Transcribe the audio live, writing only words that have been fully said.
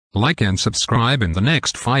Like and subscribe in the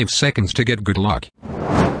next 5 seconds to get good luck.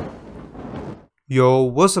 Yo,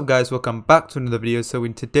 what's up guys, welcome back to another video. So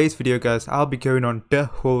in today's video guys, I'll be going on The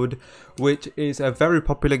Hood, which is a very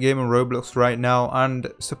popular game on Roblox right now,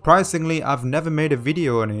 and surprisingly I've never made a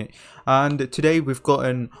video on it. And today we've got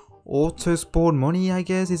an auto spawn money, I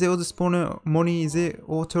guess. Is it auto spawn money? Is it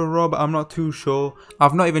auto rob? I'm not too sure.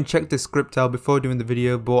 I've not even checked the script out before doing the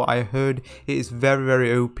video, but I heard it is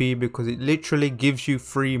very OP because it literally gives you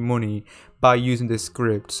free money by using this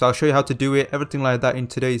script. So I'll show you how to do it, everything like that in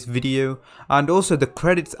today's video. And also the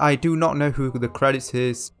credits, I do not know who the credits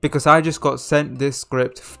is because I just got sent this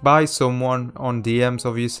script by someone on DMs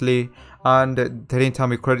obviously, and they didn't tell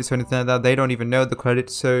me credits or anything like that. They don't even know the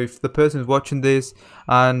credits. So if the person's watching this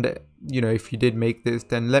and you know, if you did make this,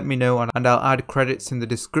 then let me know and I'll add credits in the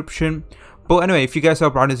description. But anyway, if you guys are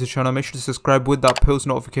brand new to the channel, make sure to subscribe with that post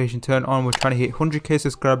notification turned on. We're trying to hit 100k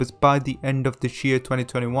subscribers by the end of this year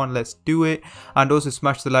 2021. Let's do it. And also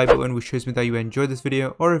smash the like button, which shows me that you enjoyed this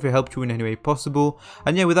video or if it helped you in any way possible.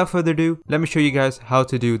 And yeah, without further ado, let me show you guys how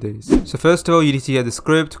to do this. So first of all, you need to get the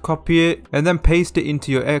script, copy it, and then paste it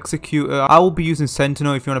into your executor. I will be using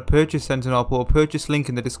Sentinel. If you want to purchase Sentinel, I'll put a purchase link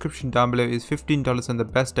in the description down below. It is $15 and the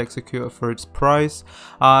best executor for its price.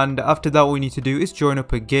 And after that, what we need to do is join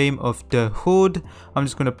up a game of The Hood. I'm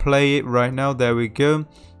just going to play it right now. There we go.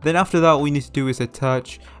 Then after that, what we need to do is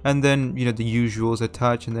attach, and then you know the usuals,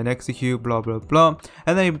 attach and then execute, blah blah blah,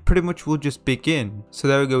 and then it pretty much will just begin. So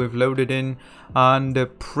there we go, we've loaded in, and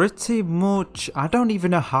pretty much I don't even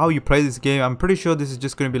know how you play this game. I'm pretty sure this is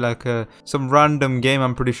just going to be like some random game,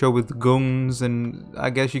 I'm pretty sure, with guns, and I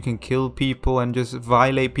guess you can kill people and just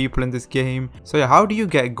violate people in this game. So yeah, how do you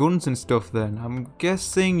get guns and stuff then? I'm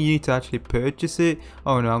guessing you need to actually purchase it.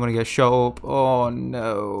 Oh no, I'm gonna get shot up. Oh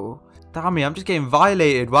no. Damn it, I'm just getting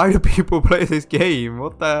violated. Why do people play this game?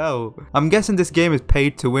 What the hell? I'm guessing this game is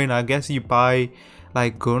paid to win. I guess you buy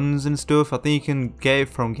like guns and stuff. I think you can get it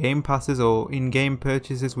from game passes or in-game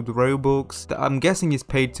purchases with Robux. I'm guessing it's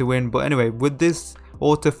paid to win. But anyway, with this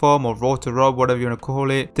auto farm or auto rob, whatever you want to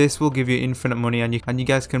call it, this will give you infinite money, and you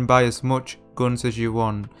guys can buy as much guns as you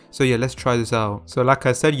want. So yeah, let's try this out. So like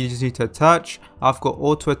I said, you just need to attach. I've got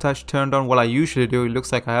auto attach turned on. What I usually do, it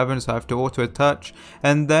looks like I haven't, so I have to auto attach,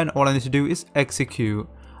 and then all I need to do is execute,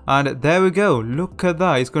 and there we go. Look at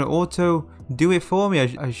that, it's going to auto do it for me.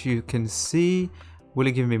 As you can see, will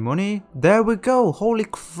it give me money? There we go. Holy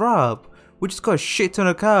crap, we just got a shit ton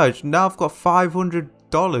of cash. Now I've got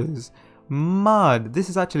 $500. Mad, this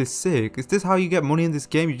is actually sick. Is this how you get money in this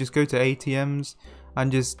game? You just go to ATMs and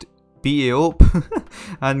just beat it up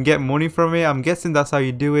and get money from it? I'm guessing that's how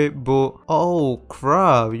you do it, but oh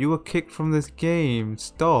crap, you were kicked from this game.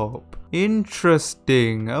 Stop.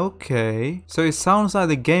 Interesting. Okay, so it sounds like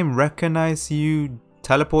the game recognizes you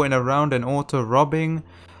teleporting around and auto robbing.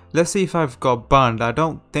 Let's see if I've got banned. I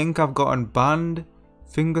don't think I've gotten banned.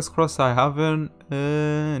 Fingers crossed I haven't.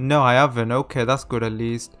 No, I haven't. Okay, that's good at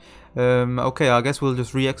least. Okay, I guess we'll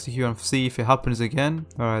just re-execute and see if it happens again.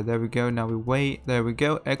 Alright, there we go. Now we wait. There we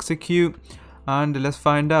go. Execute. And let's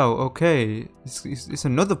find out. Okay, it's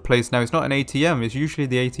another place now. It's not an ATM. It's usually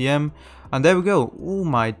the ATM. And there we go. Oh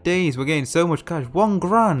my days. We're getting so much cash. 1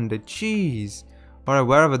 grand. Jeez. Alright,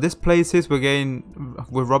 wherever this place is, we're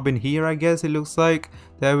robbing here, I guess it looks like.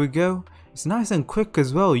 There we go. It's nice and quick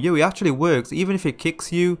as well. Yo, it actually works. Even if it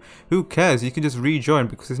kicks you, who cares? You can just rejoin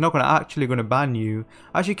because it's not actually going to ban you.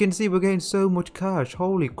 As you can see, we're getting so much cash.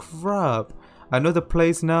 Holy crap. Another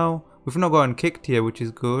place now. We've not gotten kicked here, which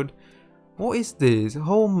is good. What is this?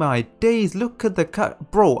 Oh my days. Look at the cat.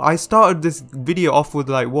 Bro, I started this video off with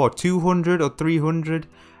like, what, 200 or 300?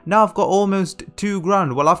 Now I've got almost 2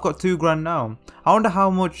 grand. Well, I've got 2 grand now. I wonder how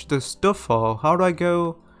much the stuff are. How do I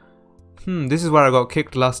go? This is where I got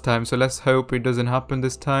kicked last time, so let's hope it doesn't happen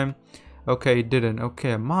this time. Okay, it didn't.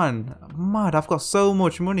 Okay, man, I've got so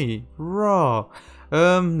much money. Raw.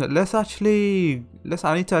 I need to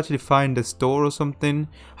actually find a store or something.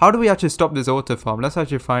 How do we actually stop this auto farm? Let's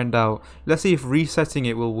actually find out. Let's see if resetting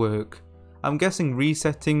it will work. I'm guessing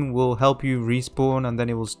resetting will help you respawn and then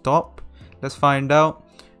it will stop. Let's find out.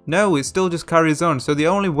 No, it still just carries on. So the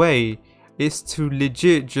only way is to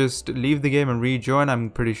legit just leave the game and rejoin, I'm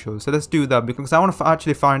pretty sure. So let's do that because I want to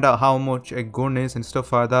actually find out how much a gun is and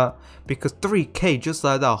stuff like that, because 3k just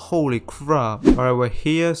like that, holy crap. Alright, we're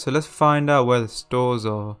here, so let's find out where the stores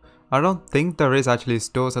are. I don't think there is actually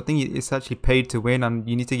stores. I think it's actually paid to win and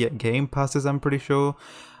you need to get game passes, I'm pretty sure.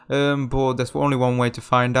 But there's only one way to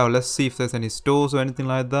find out. Let's see if there's any stores or anything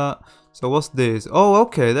like that. So what's this? Oh,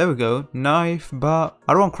 okay, there we go. Knife, bat.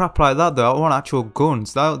 I don't want crap like that though. I want actual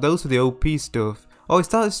guns. Those are the OP stuff. Oh, is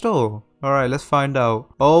that a store? Alright, let's find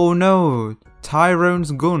out. Oh no,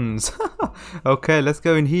 Tyrone's guns. Okay, let's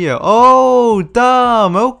go in here. Oh,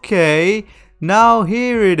 damn, okay. Now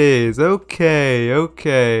here it is. Okay,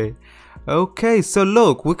 okay. Okay, so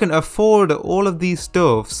look, we can afford all of these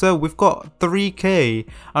stuff. So we've got 3k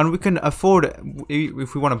and we can afford,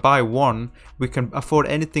 if we want to buy one, we can afford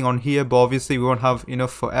anything on here, but obviously we won't have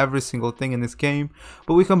enough for every single thing in this game.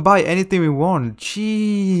 But we can buy anything we want.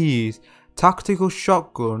 Jeez. Tactical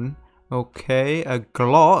shotgun. Okay, a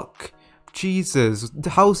Glock. Jesus,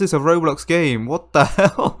 how is this a Roblox game? What the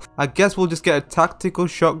hell? I guess we'll just get a tactical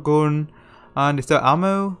shotgun. And is there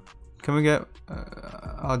ammo? Can we get...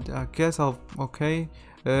 I guess I'll... Okay.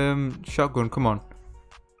 Shotgun, come on.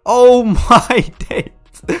 Oh my days.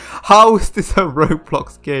 How is this a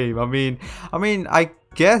Roblox game? I mean, I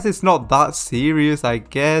guess it's not that serious, I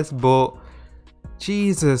guess, but...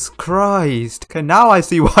 Jesus Christ. Okay, now I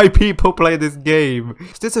see why people play this game.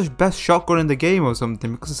 Is this the best shotgun in the game or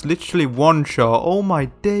something? Because it's literally one shot. Oh my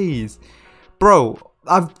days. Bro,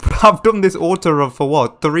 I've done this auto run for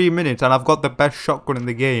what, 3 minutes, and I've got the best shotgun in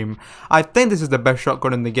the game. I think this is the best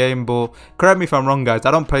shotgun in the game, but correct me if I'm wrong, guys. I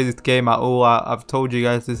don't play this game at all. I've told you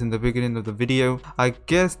guys this in the beginning of the video. I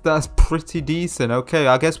guess that's pretty decent. Okay,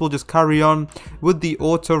 I guess we'll just carry on with the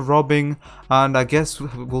auto robbing, and I guess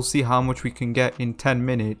we'll see how much we can get in 10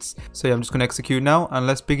 minutes. So yeah, I'm just gonna execute now, and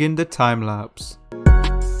let's begin the time lapse.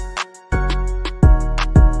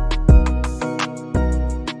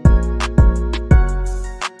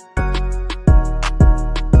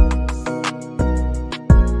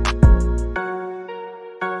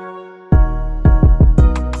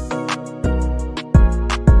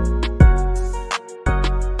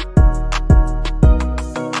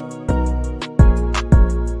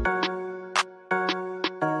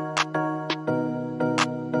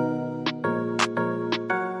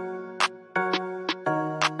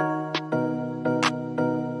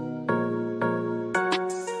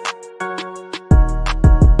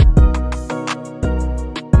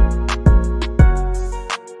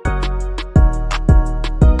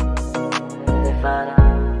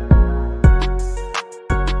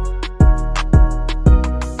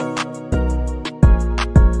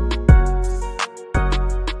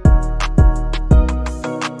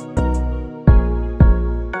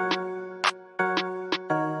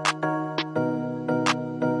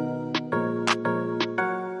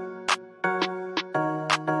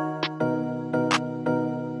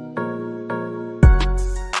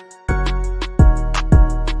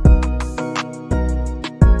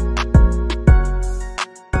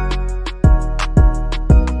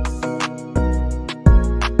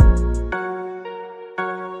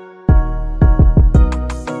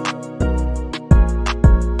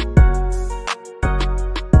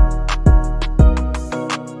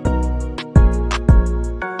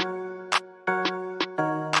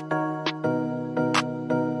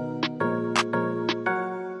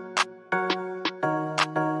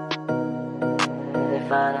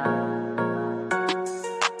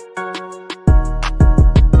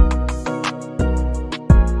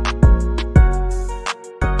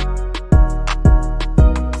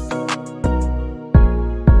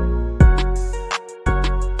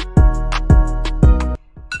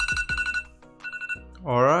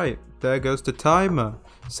 Alright, there goes the timer.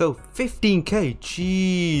 So 15k,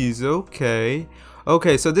 jeez, okay.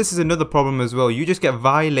 Okay, so this is another problem as well. You just get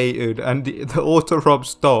violated and the auto rob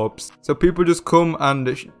stops. So people just come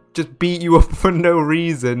and just beat you up for no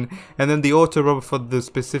reason, and then the auto rob for the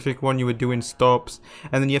specific one you were doing stops,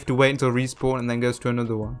 and then you have to wait until respawn and then goes to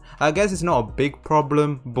another one. I guess it's not a big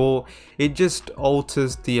problem, but it just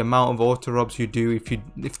alters the amount of auto robs you do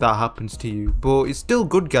if that happens to you. But it's still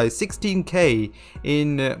good, guys. 16k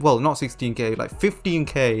in well, not 16k, like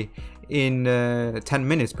 15k in 10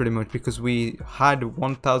 minutes pretty much, because we had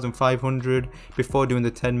 1,500 before doing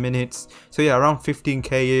the 10 minutes. So yeah, around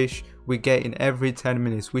 15k ish we get in every 10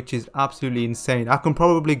 minutes, which is absolutely insane. I can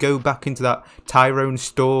probably go back into that Tyrone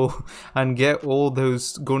store and get all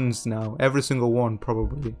those guns now, every single one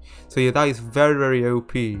probably. So yeah, that is very, very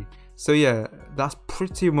OP. So yeah, that's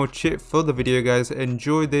pretty much it for the video, guys.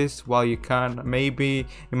 Enjoy this while you can. Maybe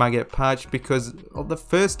it might get patched, because the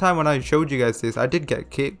first time when I showed you guys this, I did get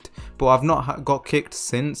kicked, but I've not got kicked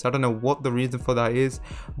since. I don't know what the reason for that is,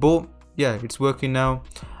 but yeah, it's working now.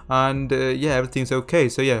 And yeah, everything's okay.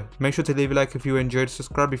 So yeah, make sure to leave a like if you enjoyed,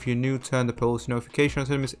 subscribe if you're new, turn the post notifications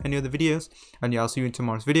so you don't miss any other videos. And yeah, I'll see you in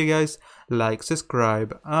tomorrow's video, guys. Like,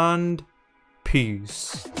 subscribe, and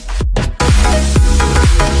peace.